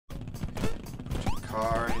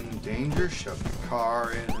car in danger, shove your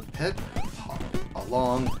car in a pit, hop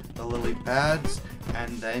along the lily pads,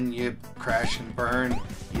 and then you crash and burn.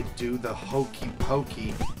 You do the hokey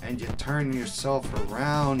pokey, and you turn yourself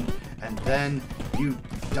around, and then you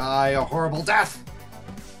die a horrible death.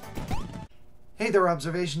 Hey there,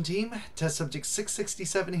 observation team. Test subject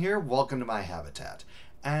 667 here. Welcome to my habitat,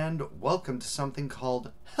 and welcome to something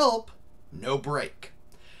called Help, No Break.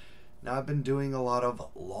 Now, I've been doing a lot of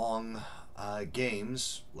long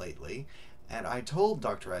games lately, and I told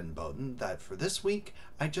Dr. Edenboden that for this week,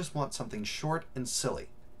 I just want something short and silly.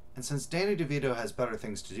 And since Danny DeVito has better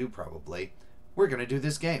things to do, probably, we're going to do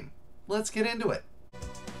this game. Let's get into it.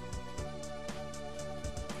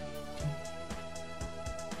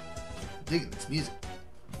 Digging this music.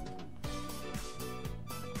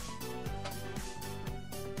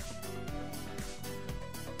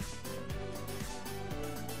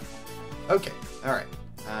 Okay, alright.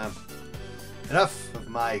 Enough of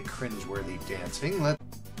my cringeworthy dancing.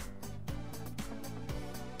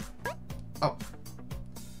 Oh.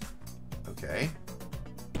 Okay.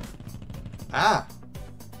 Ah!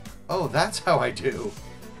 Oh, that's how I do.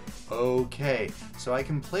 Okay, so I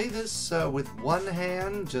can play this with one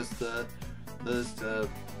hand, just a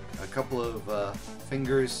couple of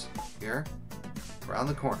fingers here, around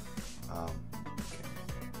the corner. Okay.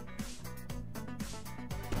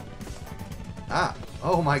 Ah!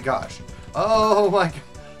 Oh my gosh! Oh my god!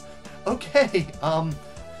 Okay,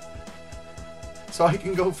 so I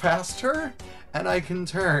can go faster, and I can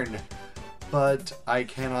turn, but I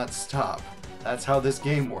cannot stop. That's how this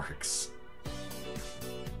game works.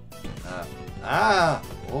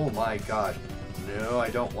 Oh my god. No, I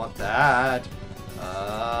don't want that.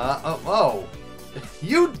 Oh,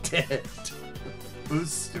 you did!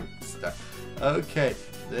 Who's superstar? Okay,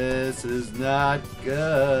 this is not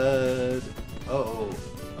good. Oh,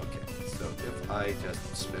 okay, so if I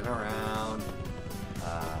just spin around,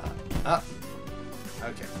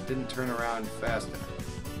 okay, didn't turn around fast enough.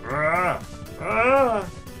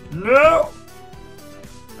 No!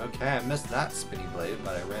 Okay, I missed that spinny blade,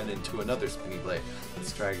 but I ran into another spinny blade.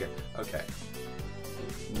 Let's try again. Okay.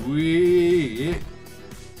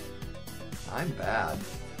 I'm bad.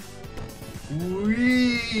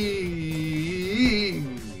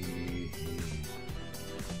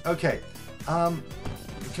 Okay.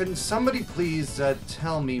 Can somebody please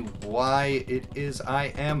tell me why it is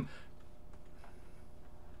Why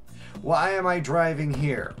am I driving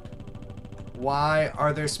here? Why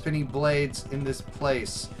are there spinny blades in this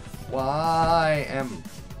place? Why am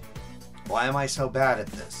I so bad at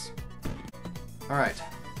this? Alright.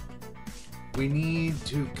 We need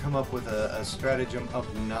to come up with a stratagem of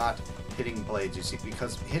not hitting blades, you see,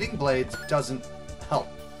 because hitting blades doesn't help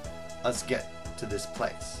us get to this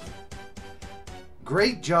place.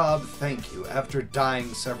 Great job, thank you, after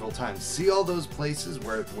dying several times. See all those places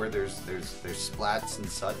where there's splats and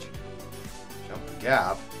such? Jump the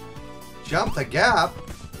gap. Jump the gap.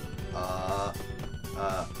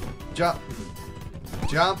 Jump.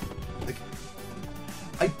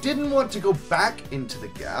 I didn't want to go back into the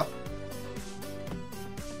gap.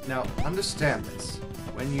 Now, understand this.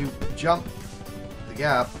 When you jump the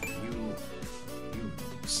gap, you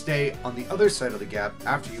stay on the other side of the gap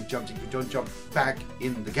after you've jumped it. You don't jump back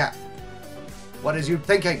in the gap. What is you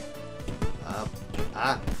thinking? Oh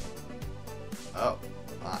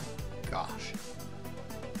my gosh.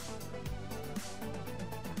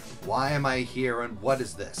 Why am I here and what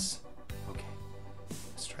is this? Okay,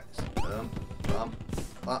 let's try this. Bump, bump,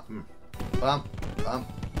 bump, bump, bump,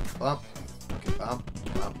 bump. Okay, bump,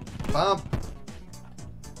 bump, bump.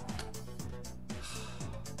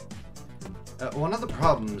 One of the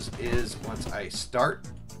problems is once I start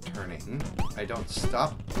turning, I don't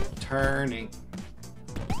stop turning.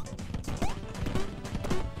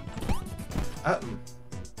 I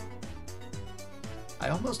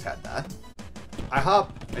almost had that. I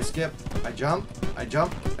hop, I skip, I jump, I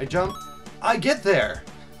jump, I jump. I get there!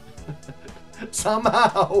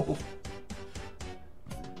 Somehow!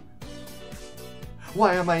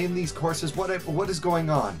 Why am I in these courses? What is going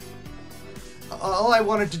on? All I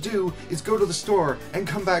wanted to do is go to the store and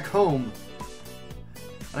come back home.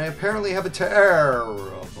 And I apparently have a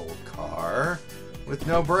terrible car with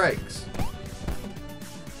no brakes.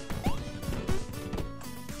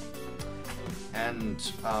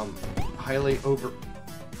 And highly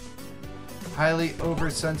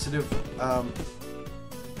oversensitive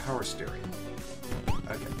power steering.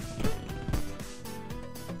 Okay.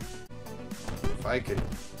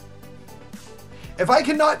 If I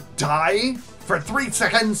cannot die for 3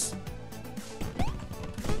 seconds.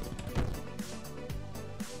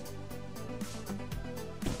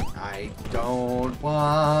 I don't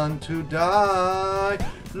want to die.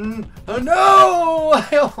 No!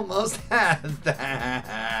 I almost had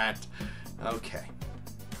that. Okay.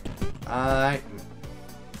 I'm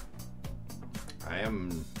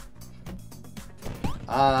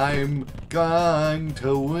going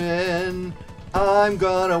to win. I'm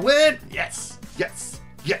gonna win. Yes. Yes.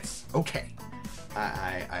 Yes. Okay.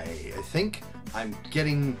 I think I'm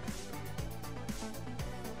getting...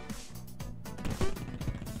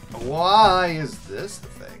 Why is this the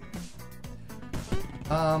thing?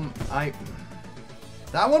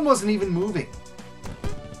 That one wasn't even moving.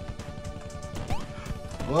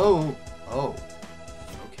 Whoa. Oh.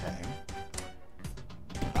 Okay.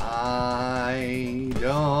 I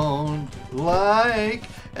don't like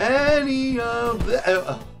any of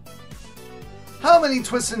the... How many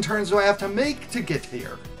twists and turns do I have to make to get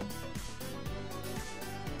here?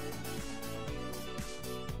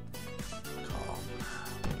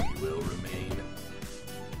 We will remain...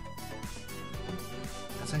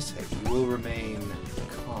 As I say, we will remain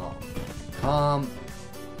calm. Calm.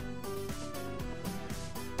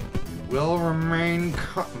 We will remain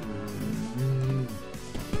calm.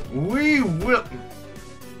 We will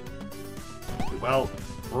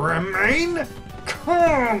remain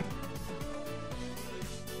calm.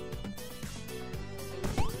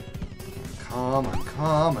 I'm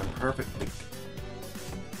calm, I'm perfectly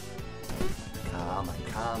calm,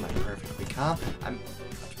 I'm perfectly calm, I'm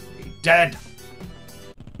dead.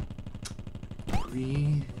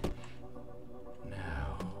 Breathe.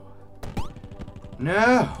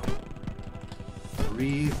 No.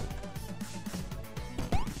 Breathe.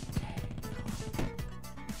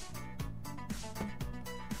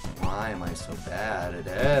 Why am I so bad at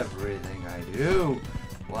everything I do?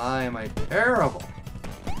 Why am I terrible?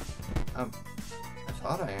 I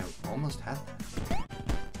thought I almost had that.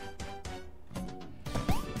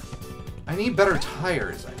 I need better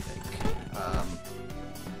tires, I think.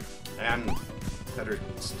 And better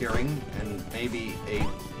steering, and maybe a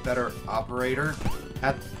better operator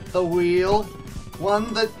at the wheel.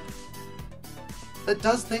 One that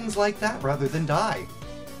does things like that rather than die.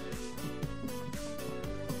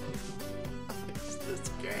 What is this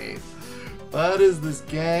game? What is this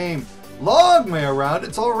game? Log me around,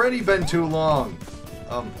 it's already been too long.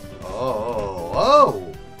 Okay.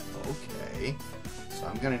 So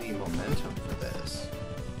I'm gonna need momentum for this.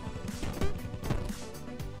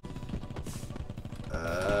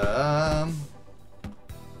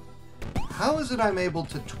 How is it I'm able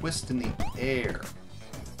to twist in the air?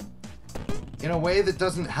 In a way that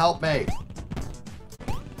doesn't help me.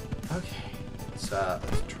 Okay, let's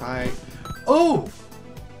try. Oh,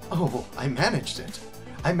 I managed it.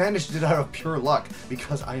 I managed it out of pure luck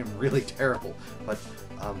because I am really terrible. But,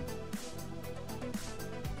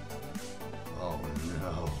 oh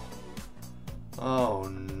no. Oh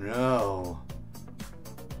no.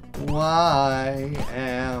 Why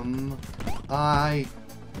am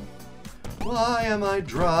I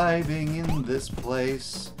driving in this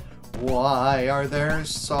place? Why are there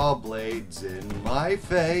saw blades in my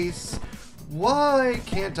face? Why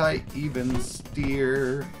can't I even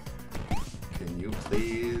steer? Can you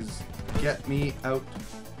please get me out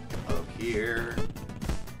of here?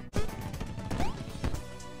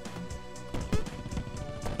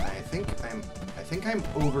 I think I'm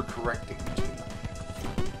overcorrecting too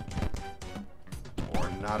much. Or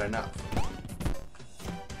not enough.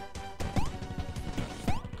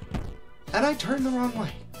 And I turned the wrong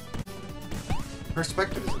way.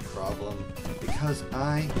 Perspective is a problem because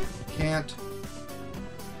I can't...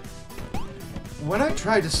 When I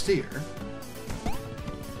try to steer,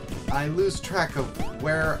 I lose track of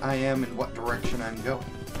where I am and what direction I'm going.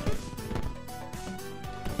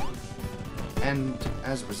 And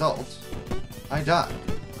as a result, I die.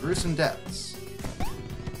 Gruesome deaths.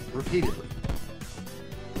 Repeatedly.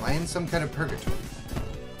 Am I in some kind of purgatory?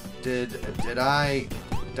 Did I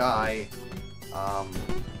die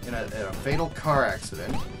in a fatal car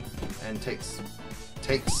accident and take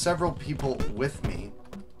several people with me,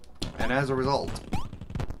 and as a result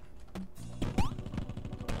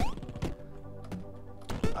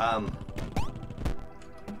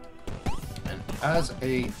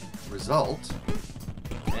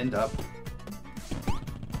end up...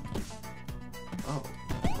 Oh,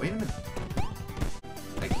 wait a minute.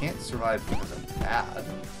 I can't survive because I'm bad.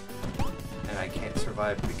 And I can't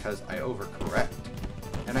survive because I overcorrect.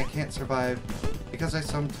 And I can't survive because I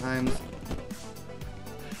sometimes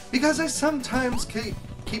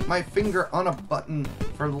keep my finger on a button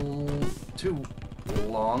for too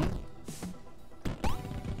long.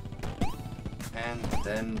 And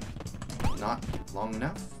then not long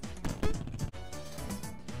enough.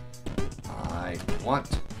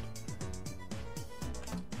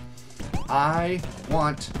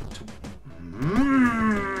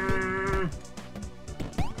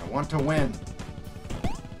 want to win.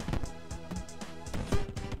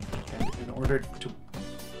 And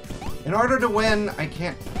in order to win, I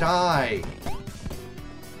can't die.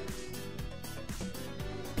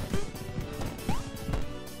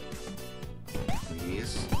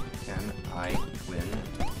 Please, can I win?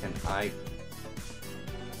 Can I?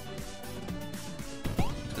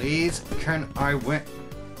 Please, can I win?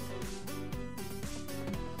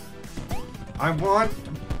 I want...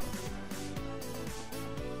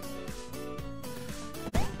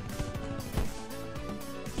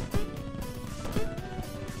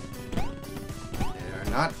 They're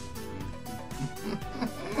not...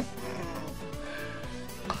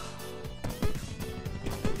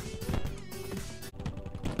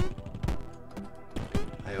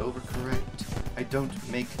 I overcorrect. I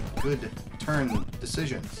don't make good turn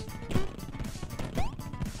decisions.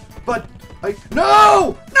 But I...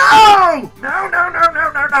 No! No! No, no, no,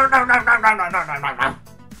 no, no, no, no, no, no, no, no, no, no, no, no.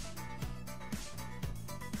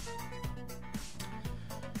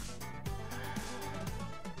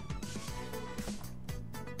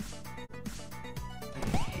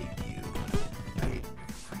 I hate you. I hate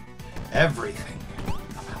everything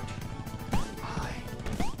about you. I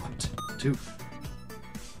want to...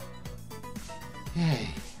 Yay.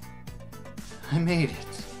 I made it.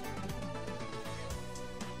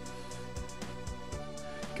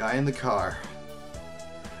 Guy in the car.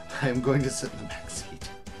 I am going to sit in the back seat.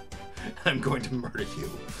 I'm going to murder you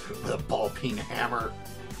with a ball-peen hammer.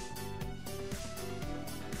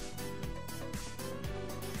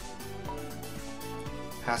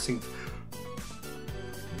 Passing...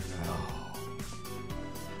 No.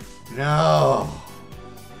 No.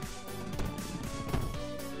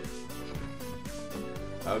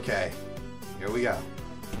 Okay. Here we go.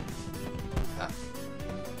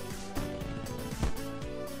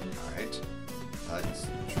 Alright. Let's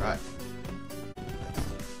try.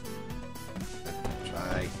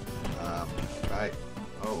 Try.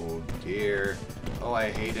 Oh dear. Oh,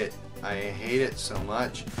 I hate it. I hate it so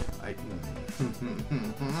much. Right.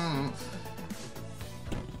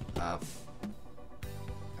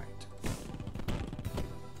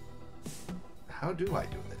 How do I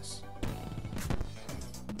do this?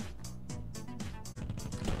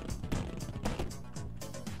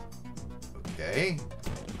 Okay.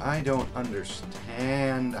 I don't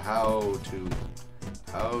understand how to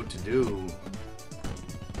do.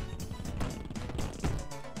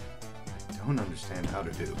 I don't understand how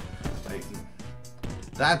to do.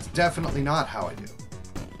 That's definitely not how I do.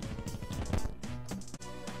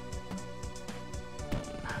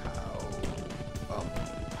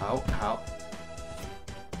 How?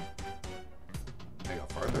 I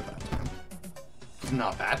got farther that time.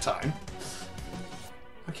 Not that time.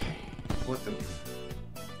 Okay. What the...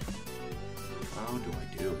 How do I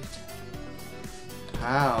do it?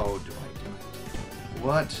 How do I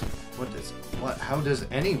do it? How does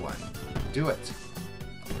anyone do it?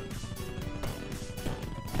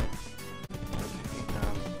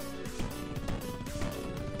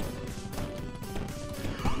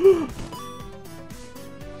 Okay,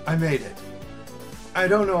 I made it. I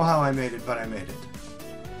don't know how I made it, but I made it.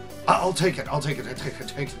 I'll take it. Take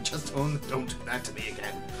it. Just don't do that to me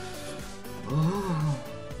again. Oh.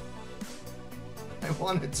 I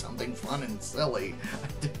wanted something fun and silly. I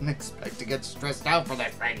didn't expect to get stressed out for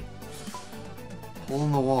that thing. Hole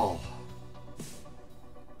in the wall.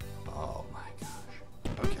 Oh my gosh.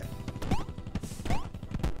 Okay.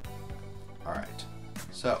 Alright.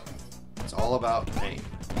 So, it's all about aim.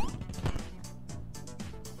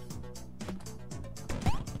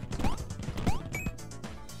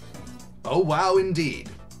 Oh wow, indeed.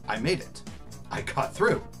 I made it. I got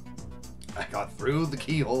through. I got through the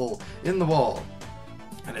keyhole in the wall.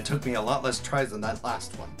 And it took me a lot less tries than that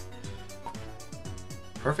last one.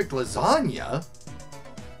 Perfect lasagna?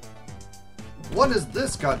 What has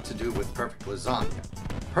this got to do with perfect lasagna?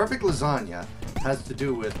 Perfect lasagna has to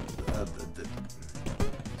do with the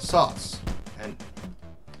sauce and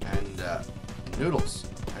noodles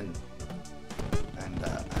and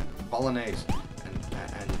bolognese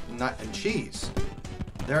and nut and cheese.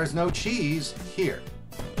 There is no cheese here.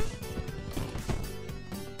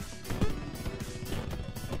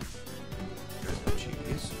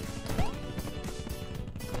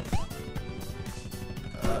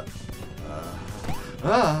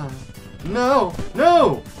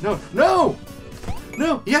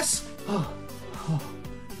 No! Yes! Oh.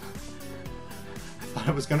 I thought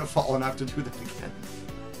I was gonna fall and have to do that again.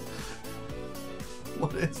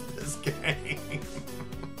 What is this game?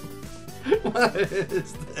 What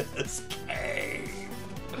is this game?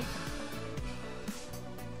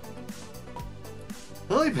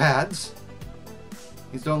 Lily pads?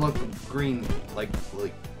 These don't look green like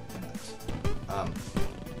lily pads.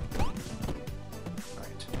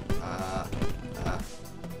 Right.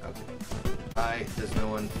 Okay. Why does no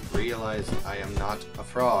one realize I am not a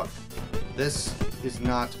frog? This is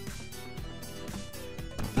not...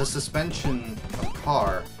 The suspension of a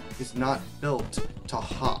car is not built to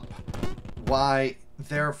hop. Why,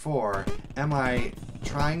 therefore, am I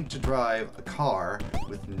trying to drive a car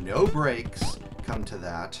with no brakes, come to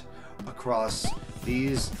that, across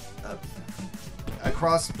these,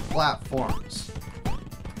 across platforms?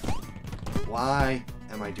 Why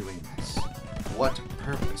am I doing this? What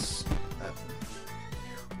purpose?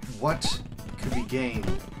 What could be gained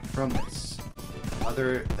from this,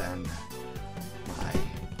 other than my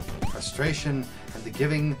frustration and the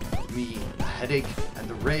giving me a headache and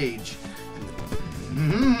the rage and the...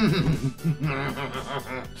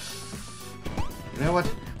 You know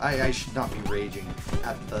what? I should not be raging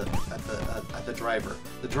at the driver.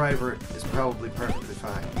 The driver is probably perfectly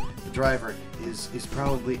fine. The driver is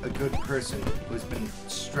probably a good person who has been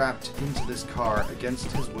strapped into this car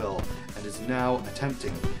against his will and is now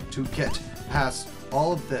attempting to get past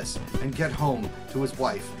all of this and get home to his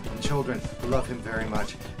wife and children who love him very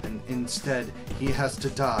much, and instead he has to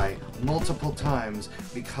die multiple times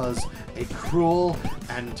because a cruel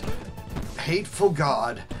and hateful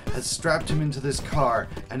God has strapped him into this car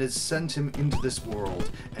and has sent him into this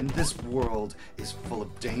world, and this world is full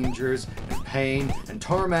of dangers and pain and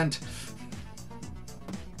torment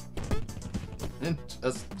and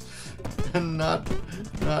just not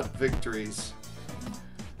victories.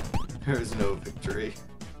 There is no victory.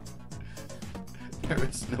 There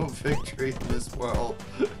is no victory in this world.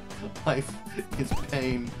 Life is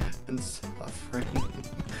pain and suffering.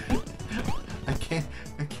 I can't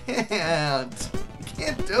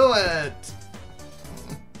do it.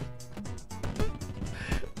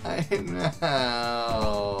 I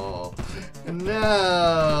know.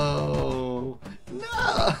 No.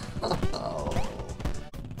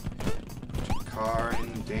 Put your car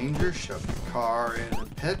in danger, shove your car in a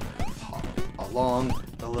pit, hop along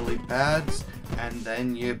the lily pads, and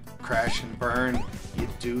then you crash and burn. You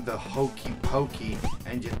do the hokey pokey,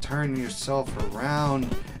 and you turn yourself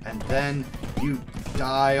around, and then you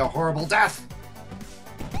die a horrible death.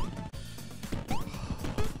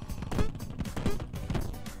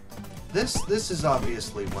 This is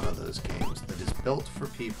obviously one of those games that is built for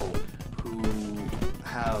people who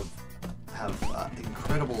have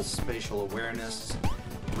incredible spatial awareness,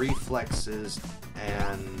 reflexes,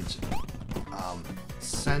 and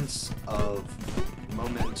sense of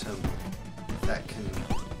momentum that can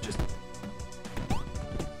just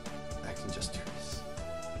do this.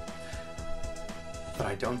 But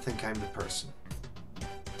I don't think I'm the person.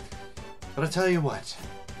 But I'll tell you what,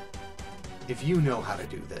 if you know how to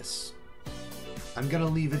do this, I'm gonna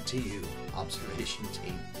leave it to you, observation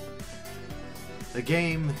team. The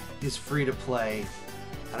game is free to play,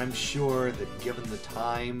 and I'm sure that given the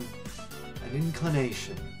time and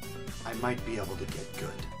inclination, I might be able to get good.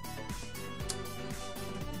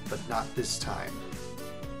 But not this time,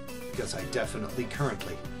 because I definitely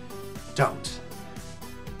currently don't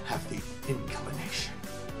have the inclination.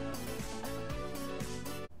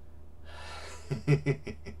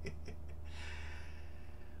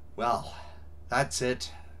 Well, that's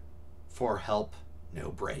it for Help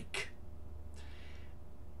No Break.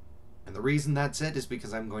 And the reason that's it is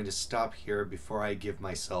because I'm going to stop here before I give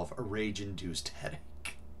myself a rage-induced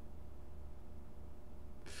headache.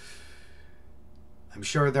 I'm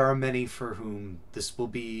sure there are many for whom this will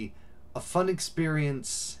be a fun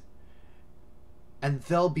experience and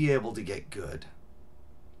they'll be able to get good.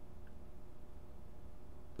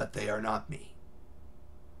 But they are not me.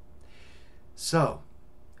 So,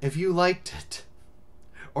 if you liked it,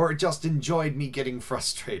 or just enjoyed me getting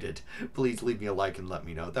frustrated, please leave me a like and let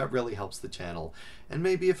me know. That really helps the channel. And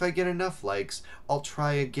maybe if I get enough likes, I'll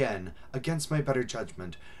try again, against my better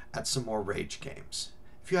judgment, at some more rage games.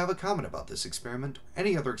 If you have a comment about this experiment, or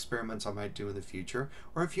any other experiments I might do in the future,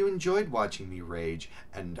 or if you enjoyed watching me rage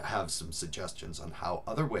and have some suggestions on how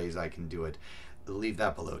other ways I can do it, leave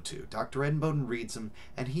that below too. Dr. Edenboden reads them,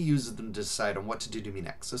 and he uses them to decide on what to do to me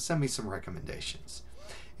next, so send me some recommendations.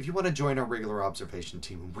 If you want to join our regular observation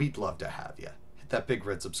team, we'd love to have you. Hit that big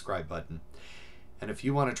red subscribe button. And if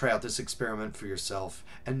you want to try out this experiment for yourself,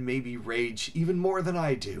 and maybe rage even more than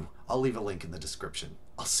I do, I'll leave a link in the description.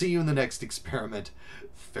 I'll see you in the next experiment.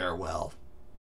 Farewell.